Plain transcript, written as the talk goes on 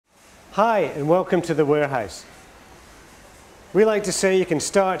Hi, and welcome to the Warehouse. We like to say you can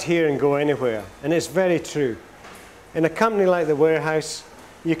start here and go anywhere, and it's very true. In a company like the Warehouse,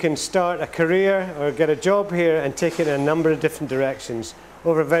 you can start a career or get a job here and take it in a number of different directions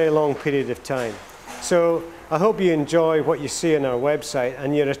over a very long period of time. So I hope you enjoy what you see on our website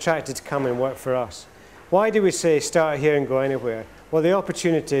and you're attracted to come and work for us. Why do we say start here and go anywhere? Well, the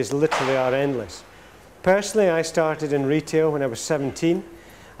opportunities literally are endless. Personally, I started in retail when I was 17.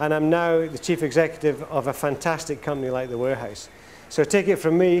 And I'm now the chief executive of a fantastic company like the Warehouse. So take it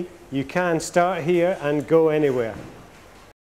from me, you can start here and go anywhere.